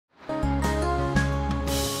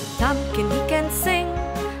Thumbkin he can sing,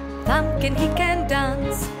 Thumbkin he can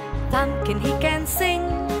dance, Thumbkin he can sing,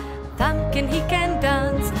 Thumbkin he can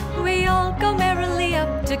dance. We all go merrily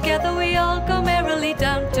up together, we all go merrily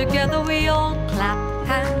down together. We all clap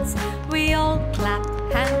hands, we all clap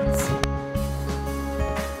hands.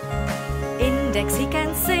 Index he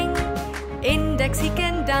can sing, Index he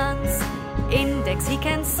can dance, Index he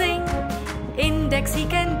can sing, Index he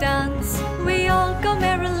can dance. We all go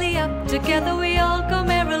merrily up together, we all go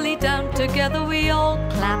merrily down together. We all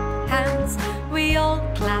clap hands, we all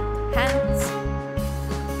clap hands.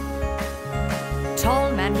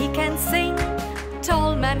 Tall man he can sing,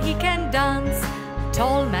 tall man he can dance,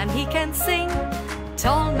 tall man he can sing,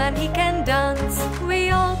 tall man he can dance. We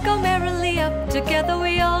all go merrily up together,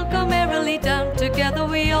 we all go merrily down together.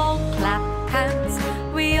 We all clap hands,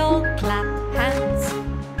 we all clap hands.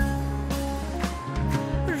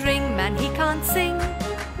 Ring man he can't sing,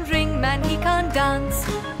 ring man he can't dance,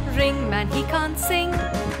 ring man he can't sing,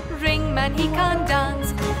 ring man he can't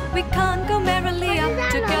dance. We can't go merrily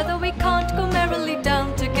up together, we can't go merrily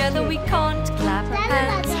down together. We can't clap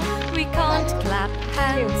hands, we can't clap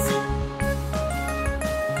hands.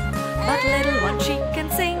 But little one she can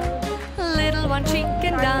sing, little one she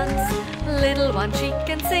can dance, little one she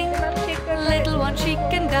can sing, little one she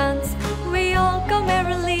can dance. We all go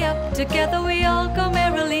merrily up together, we all go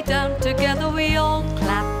merrily down together. We